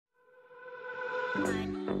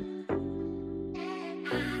Hey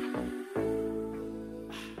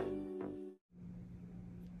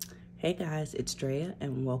guys, it's Drea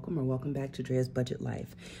and welcome back to Drea's Budget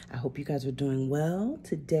Life. I hope you guys are doing well.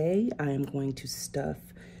 Today I am going to stuff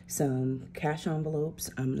some cash envelopes.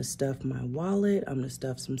 I'm going to stuff my wallet. I'm going to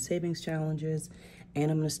stuff some savings challenges,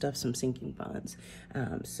 and I'm going to stuff some sinking funds.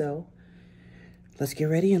 So let's get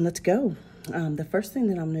ready and let's go. The first thing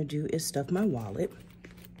that I'm going to do is stuff my wallet.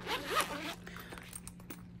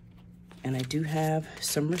 And I do have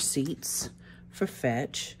some receipts for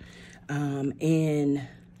fetch. In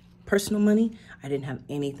personal money, I didn't have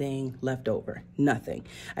anything left over, nothing.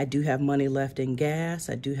 I do have money left in gas,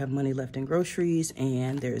 I do have money left in groceries,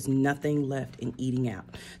 and there's nothing left in eating out.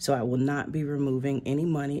 So I will not be removing any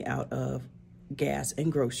money out of gas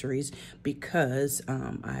and groceries because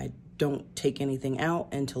I don't take anything out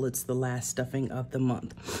until it's the last stuffing of the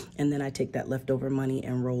month. And then I take that leftover money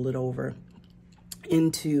and roll it over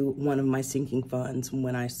into one of my sinking funds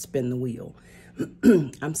when I spin the wheel.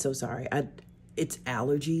 I'm so sorry. It's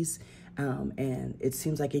allergies, and it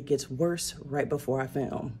seems like it gets worse right before I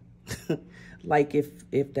film. Like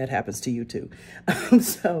if that happens to you too.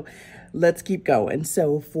 So let's keep going.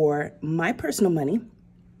 So for my personal money, I'm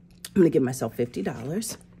gonna give myself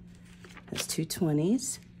 $50. That's 2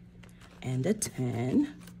 20s and a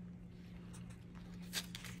 10.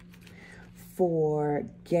 For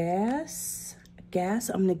gas,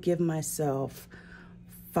 I'm gonna give myself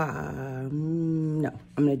I'm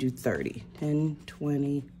gonna do 30, 10,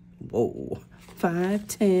 20, whoa, 5,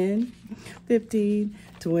 10, 15,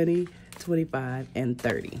 20, 25, and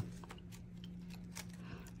 30.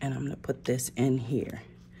 And I'm gonna put this in here.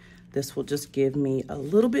 This will just give me a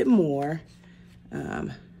little bit more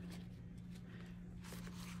to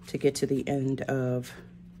get to the end of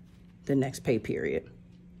the next pay period.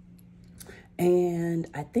 And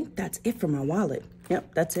I think that's it for my wallet.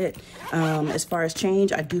 Yep, that's it. As far as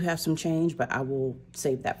change, I do have some change, but I will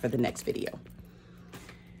save that for the next video.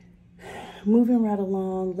 Moving right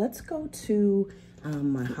along, let's go to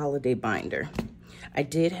my holiday binder. I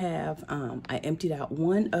did have, I emptied out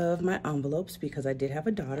one of my envelopes because I did have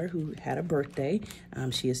a daughter who had a birthday.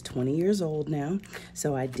 She is 20 years old now.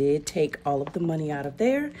 So I did take all of the money out of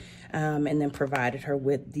there and then provided her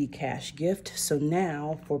with the cash gift. So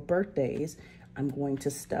now for birthdays, I'm going to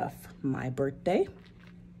stuff my birthday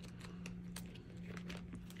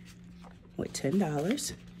with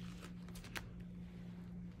 $10.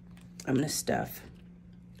 I'm going to stuff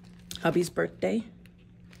hubby's birthday,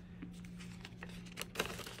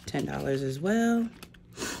 $10 as well.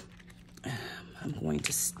 I'm going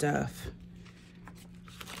to stuff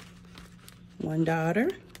one daughter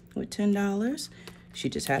with $10. She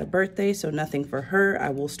just had a birthday, so nothing for her. I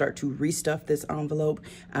will start to restuff this envelope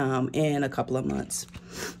in a couple of months.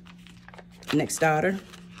 Next daughter,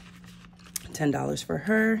 $10 for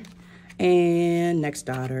her. And next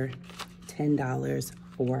daughter, $10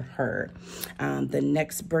 for her. The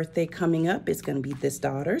next birthday coming up is going to be this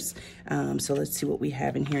daughter's. So let's see what we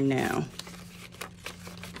have in here now.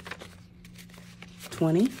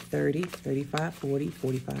 20, 30, 35, 40,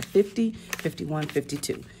 45, 50, 51,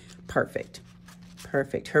 52. Perfect.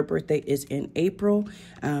 Perfect. Her birthday is in April.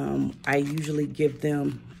 I usually give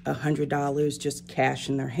them $100 just cash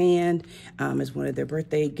in their hand as one of their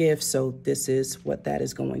birthday gifts. So this is what that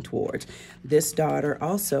is going towards. This daughter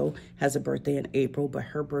also has a birthday in April, but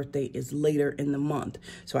her birthday is later in the month.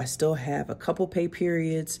 So I still have a couple pay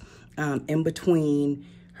periods in between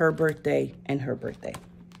her birthday and her birthday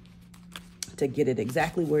to get it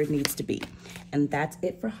exactly where it needs to be. And that's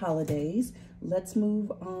it for holidays. Let's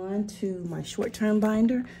move on to my short-term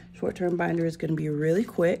binder. Short-term binder is going to be really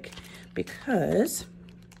quick because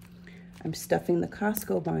I'm stuffing the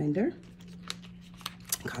Costco binder,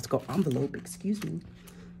 Costco envelope, excuse me.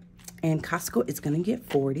 And Costco is going to get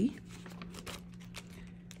 40.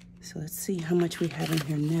 So let's see how much we have in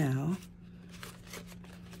here now.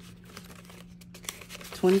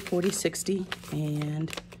 20, 40, 60,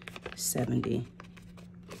 and 70.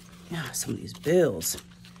 Ah, some of these bills.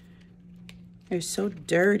 They're so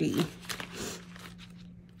dirty.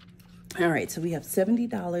 All right, so we have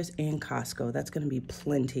 $70 in Costco. That's going to be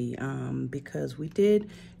plenty because we did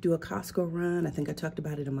do a Costco run. I think I talked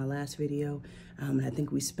about it in my last video. And I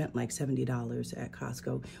think we spent like $70 at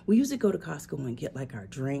Costco. We usually go to Costco and get like our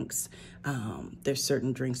drinks. There's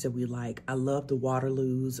certain drinks that we like. I love the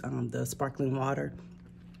Waterloos, the sparkling water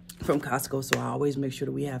from Costco. So I always make sure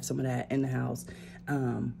that we have some of that in the house.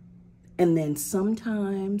 And then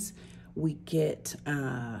sometimes we get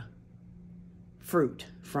fruit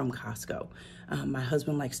from Costco. My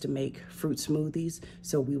husband likes to make fruit smoothies,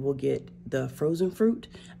 so we will get the frozen fruit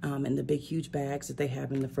in the big, huge bags that they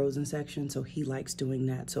have in the frozen section. So he likes doing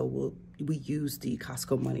that. So we use the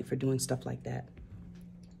Costco money for doing stuff like that.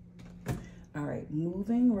 All right,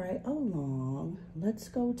 moving right along, let's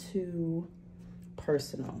go to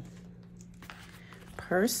personal.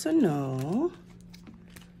 Personal,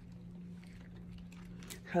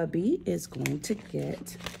 hubby is going to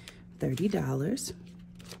get $30.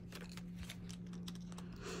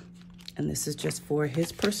 And this is just for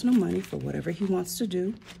his personal money for whatever he wants to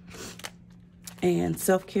do. And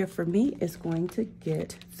self-care for me is going to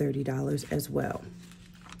get $30 as well.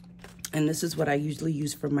 And this is what I usually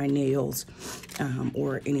use for my nails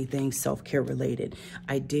or anything self-care related.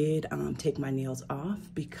 I did take my nails off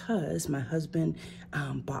because my husband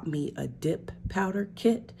bought me a dip powder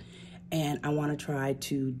kit, and I want to try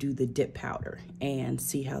to do the dip powder and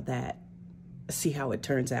see how it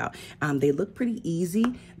turns out. They look pretty easy.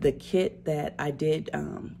 The kit that I did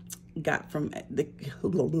got from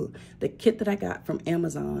the kit that I got from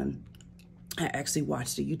Amazon, I actually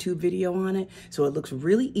watched a YouTube video on it, so it looks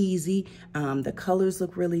really easy. The colors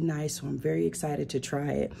look really nice, so I'm very excited to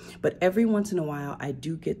try it. But every once in a while, I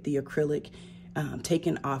do get the acrylic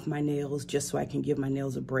taken off my nails just so I can give my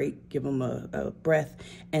nails a break, give them a breath,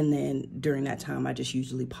 and then during that time, I just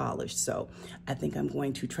usually polish. So I think I'm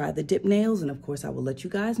going to try the dip nails, and of course, I will let you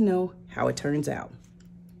guys know how it turns out.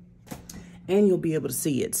 And you'll be able to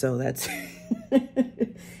see it, so that's,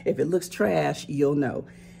 if it looks trash, you'll know.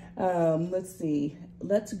 Let's see.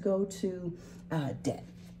 Let's go to debt.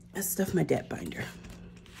 Let's stuff my debt binder.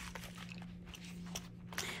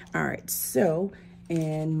 All right, so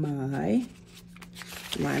in my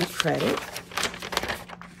line of credit,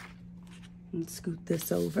 let's scoot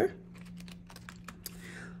this over.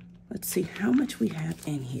 Let's see how much we have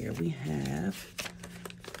in here. We have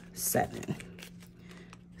 $7,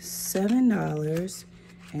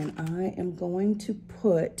 and I am going to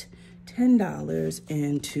put $10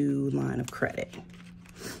 into line of credit.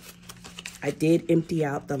 I did empty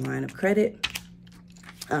out the line of credit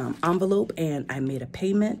envelope, and I made a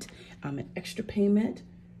payment, an extra payment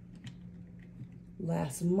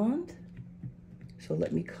last month. So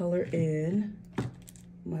let me color in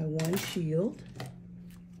my one shield.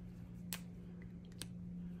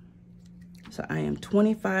 So I am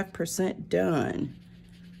 25% done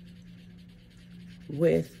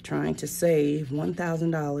with trying to save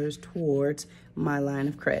 $1,000 towards my line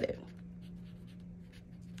of credit.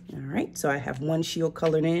 All right, so I have one shield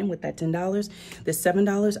colored in with that $10. The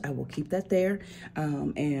 $7, I will keep that there,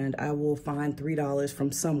 and I will find $3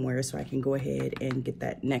 from somewhere so I can go ahead and get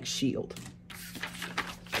that next shield.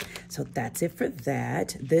 So that's it for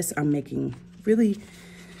that. This, I'm making really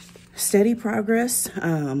steady progress.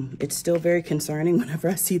 It's still very concerning whenever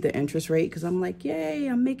I see the interest rate, because I'm like, yay,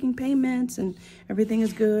 I'm making payments and everything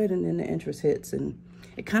is good, and then the interest hits and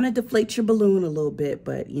it kind of deflates your balloon a little bit.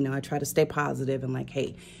 But you know, I try to stay positive and like,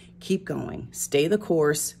 hey, keep going, stay the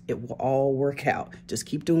course, it will all work out. Just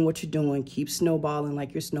keep doing what you're doing, keep snowballing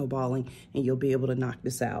like you're snowballing, and you'll be able to knock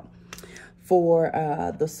this out. For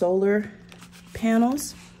the solar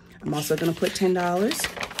panels, I'm also gonna put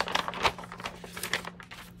 $10.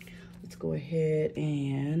 Go ahead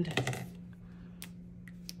and I think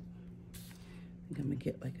I'm gonna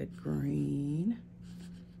get like a green.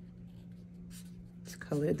 Let's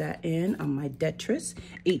color that in on my detritus.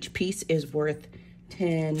 Each piece is worth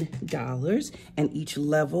 $10, and each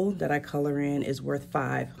level that I color in is worth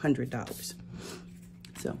 $500.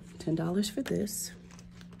 So $10 for this.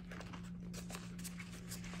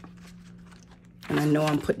 And I know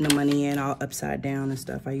I'm putting the money in all upside down and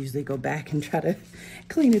stuff. I usually go back and try to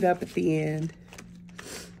clean it up at the end.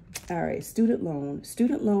 All right, student loan.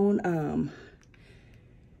 Student loan,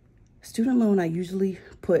 I usually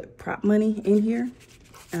put prop money in here,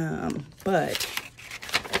 but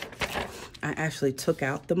I actually took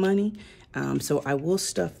out the money. So I will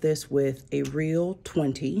stuff this with a real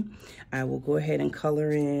 20. I will go ahead and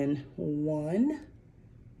color in one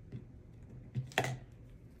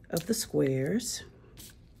of the squares.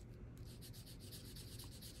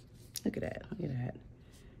 Look at that, look at that.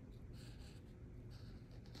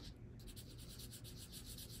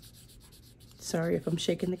 Sorry if I'm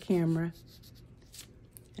shaking the camera.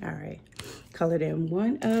 All right, colored in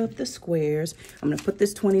one of the squares. I'm gonna put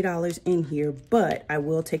this $20 in here, but I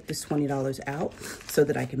will take this $20 out so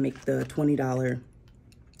that I can make the $20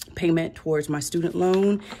 payment towards my student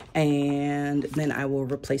loan, and then I will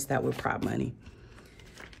replace that with prop money.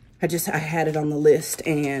 I had it on the list,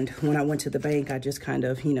 and when I went to the bank, I just kind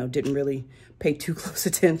of, didn't really pay too close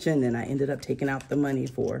attention, and I ended up taking out the money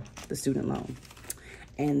for the student loan.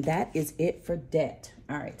 And that is it for debt.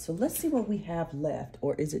 All right, so let's see what we have left.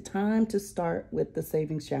 Or is it time to start with the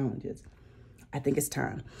savings challenges? I think it's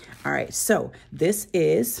time. All right, so this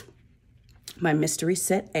is my mystery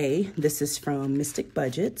set A. This is from Mystic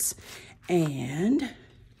Budgets. And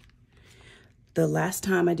the last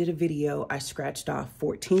time I did a video, I scratched off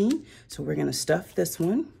 14. So we're gonna stuff this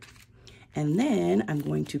one. And then I'm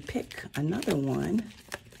going to pick another one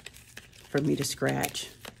for me to scratch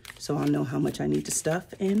so I'll know how much I need to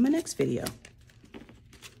stuff in my next video.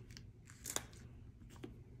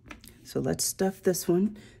 So let's stuff this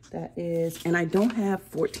one. That is, and I don't have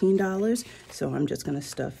 $14, so I'm just gonna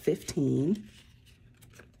stuff 15.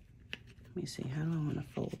 Let me see, how do I wanna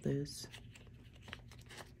fold this?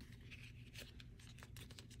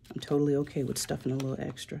 I'm totally okay with stuffing a little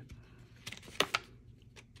extra.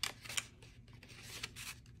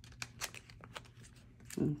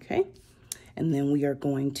 Okay, and then we are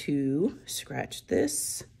going to scratch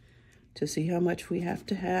this to see how much we have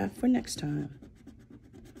to have for next time.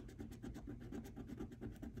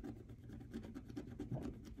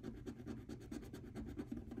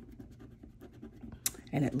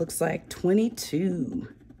 And it looks like 22.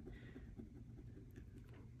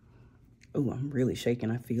 Oh, I'm really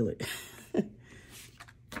shaking, I feel it.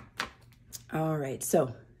 All right,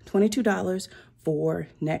 so $22 for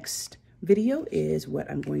next video is what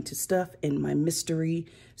I'm going to stuff in my mystery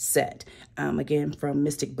set. Again, from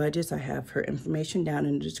Mystic Budgets, I have her information down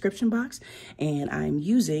in the description box, and I'm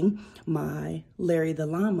using my Larry the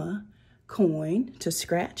Llama coin to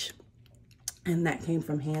scratch, and that came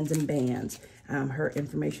from Hands and Bands. Her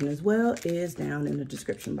information as well is down in the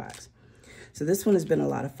description box. So this one has been a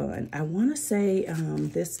lot of fun. I want to say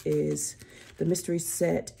the mystery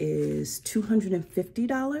set is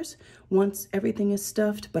 $250 once everything is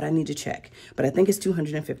stuffed, but I need to check. But I think it's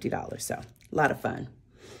 $250, so a lot of fun.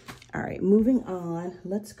 All right, moving on,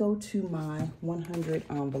 let's go to my 100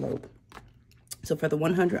 envelope. So for the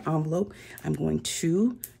 100 envelope, I'm going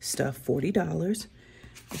to stuff $40.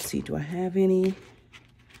 Let's see, do I have any?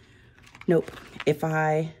 Nope. If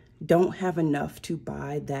I don't have enough to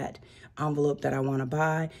buy that envelope that I want to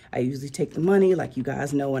buy, I usually take the money, like you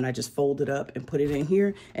guys know, and I just fold it up and put it in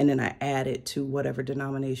here, and then I add it to whatever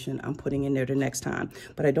denomination I'm putting in there the next time.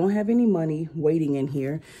 But I don't have any money waiting in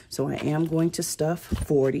here, so I am going to stuff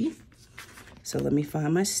 40. So let me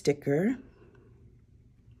find my sticker.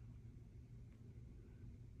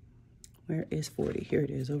 Where is 40? Here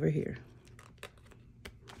it is, over here.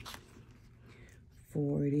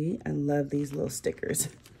 40. I love these little stickers.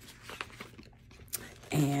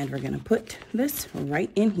 And we're gonna put this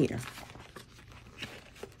right in here.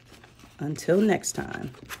 Until next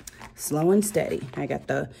time, slow and steady. I got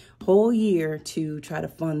the whole year to try to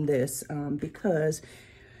fund this because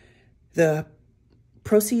the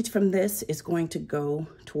proceeds from this is going to go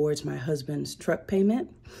towards my husband's truck payment.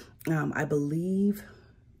 I believe,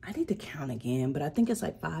 I need to count again, but I think it's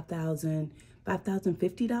like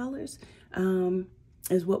 $5,050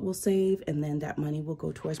 is what we'll save, and then that money will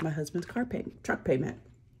go towards my husband's truck payment.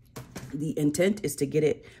 The intent is to get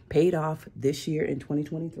it paid off this year in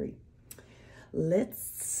 2023.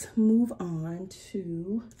 Let's move on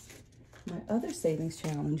to my other savings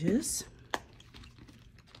challenges.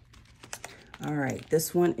 All right,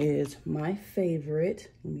 this one is my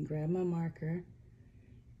favorite. Let me grab my marker.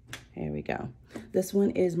 Here we go. This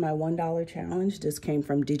one is my $1 challenge. This came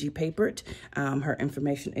from DigiPapered. Her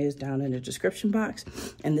information is down in the description box.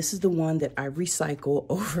 And this is the one that I recycle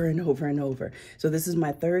over and over and over. So this is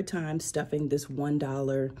my third time stuffing this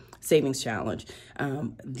 $1 savings challenge.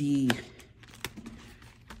 The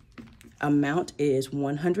amount is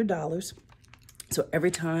 $100. So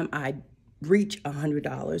every time I reach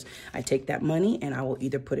 $100, I take that money and I will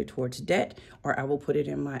either put it towards debt or I will put it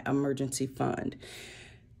in my emergency fund.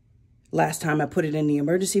 Last time I put it in the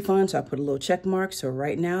emergency fund, so I put a little check mark. So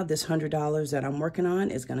right now, this $100 that I'm working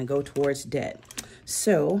on is gonna go towards debt.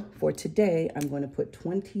 So for today, I'm gonna put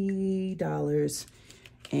 $20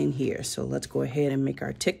 in here. So let's go ahead and make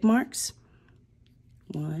our tick marks.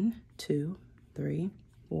 1, 2, 3,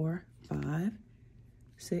 4, 5,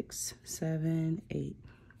 6, 7, 8,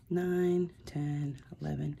 9, 10,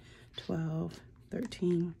 11, 12,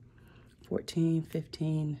 13, 14,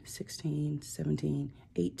 15, 16, 17,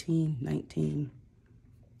 18, 19,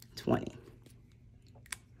 20.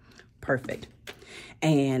 Perfect.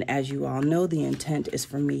 And as you all know, the intent is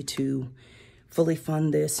for me to fully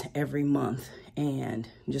fund this every month and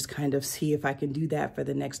just kind of see if I can do that for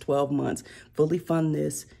the next 12 months. Fully fund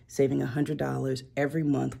this, saving $100 every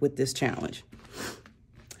month with this challenge.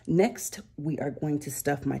 Next, we are going to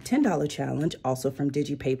stuff my $10 challenge, also from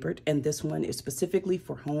DigiPapered, and this one is specifically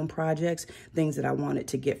for home projects, things that I wanted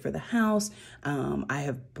to get for the house. I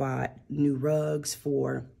have bought new rugs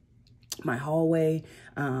for my hallway.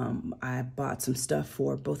 I bought some stuff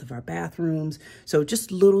for both of our bathrooms. So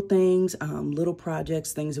just little things, little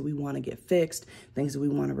projects, things that we want to get fixed, things that we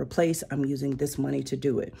want to replace. I'm using this money to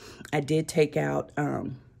do it. I did take out,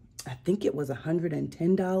 I think it was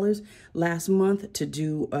 $110 last month to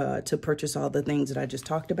do, to purchase all the things that I just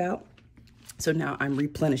talked about. So now I'm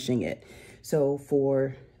replenishing it. So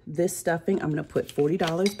for this stuffing, I'm going to put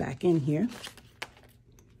 $40 back in here.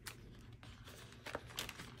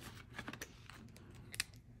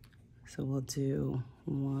 So we'll do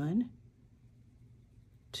 1,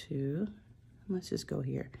 2, let's just go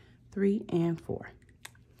here, 3 and 4.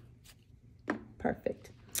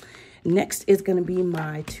 Perfect. Next is going to be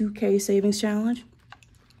my 2K savings challenge.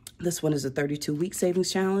 This one is a 32-week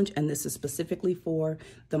savings challenge, and this is specifically for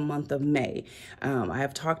the month of May. I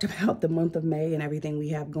have talked about the month of May and everything we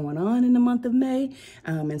have going on in the month of May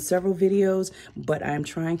in several videos, but I'm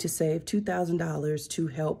trying to save $2,000 to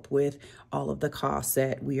help with all of the costs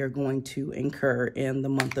that we are going to incur in the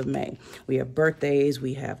month of May. We have birthdays,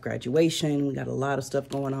 we have graduation, we got a lot of stuff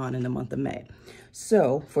going on in the month of May.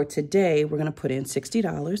 So for today, we're going to put in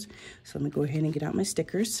 $60. So let me go ahead and get out my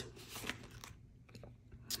stickers.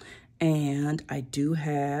 And I do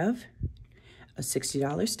have a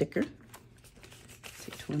 $60 sticker.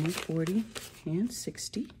 So 20, 40, and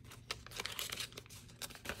 60.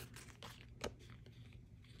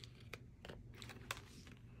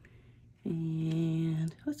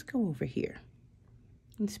 And let's go over here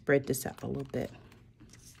and spread this out a little bit.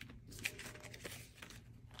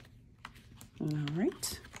 All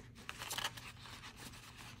right.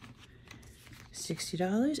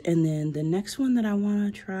 $60. And then the next one that I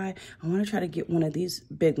want to try to get one of these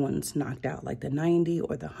big ones knocked out, like the 90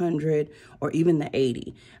 or the 100 or even the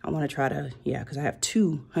 80. I want to try to, because I have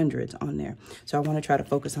 2 hundreds on there. So I want to try to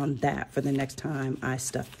focus on that for the next time I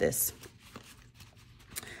stuff this.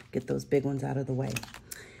 Get those big ones out of the way.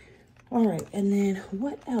 All right, and then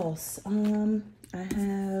what else? I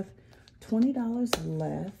have $20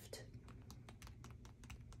 left.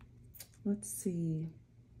 Let's see.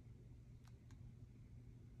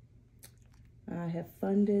 I have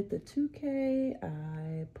funded the 2K.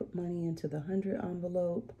 I put money into the 100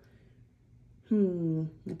 envelope.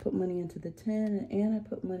 I put money into the 10 and I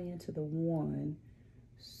put money into the 1.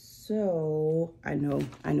 So I know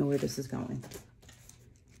where this is going.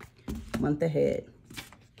 Month ahead.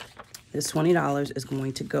 This $20 is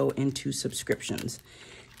going to go into subscriptions,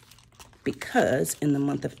 because in the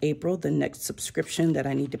month of April, the next subscription that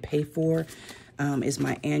I need to pay for is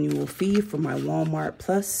my annual fee for my Walmart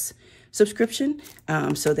Plus subscription,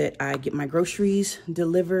 so that I get my groceries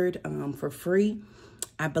delivered for free.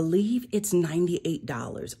 I believe it's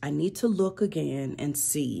 $98. I need to look again and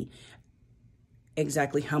see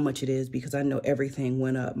exactly how much it is, because I know everything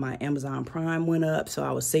went up. My Amazon Prime went up, so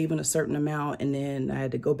I was saving a certain amount, and then I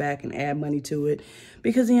had to go back and add money to it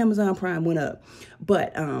because the Amazon Prime went up.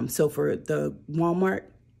 But so for the Walmart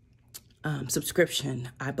subscription,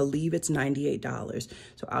 I believe it's $98.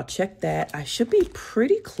 So I'll check that. I should be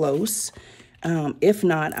pretty close. If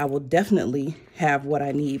not, I will definitely have what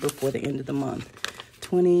I need before the end of the month.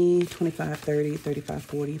 20, 25, 30, 35,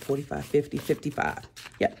 40, 45, 50, 55.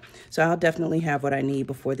 Yep. So I'll definitely have what I need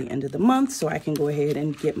before the end of the month, so I can go ahead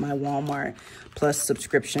and get my Walmart Plus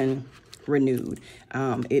subscription renewed.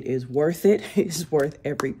 It is worth it. It's worth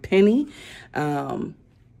every penny.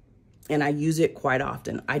 And I use it quite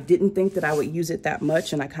often. I didn't think that I would use it that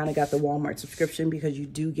much, and I kind of got the Walmart subscription because you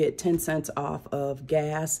do get 10 cents off of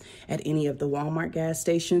gas at any of the Walmart gas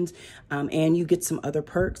stations, and you get some other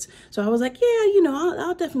perks. So I was like, yeah,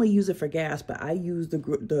 I'll definitely use it for gas, but I use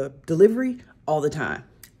the delivery all the time.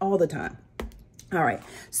 All right,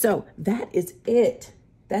 so that is it.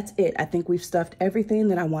 That's it. I think we've stuffed everything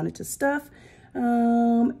that I wanted to stuff.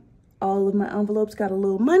 All of my envelopes got a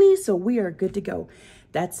little money, so we are good to go.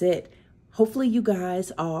 That's it. Hopefully you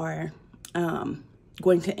guys are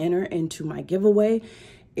going to enter into my giveaway.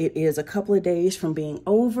 It is a couple of days from being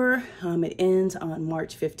over. It ends on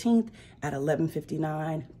March 15th at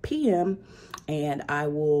 11:59 p.m. And I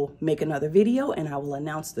will make another video and I will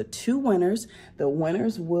announce the 2 winners. The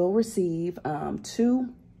winners will receive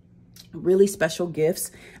 2 really special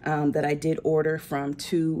gifts that I did order from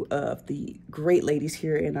 2 of the great ladies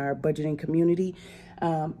here in our budgeting community.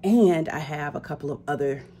 And I have a couple of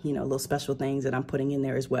other, little special things that I'm putting in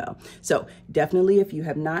there as well. So definitely, if you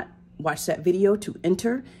have not watch that video to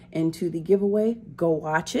enter into the giveaway, go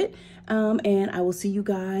watch it. And I will see you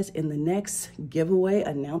guys in the next giveaway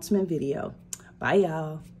announcement video. Bye,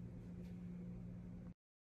 y'all.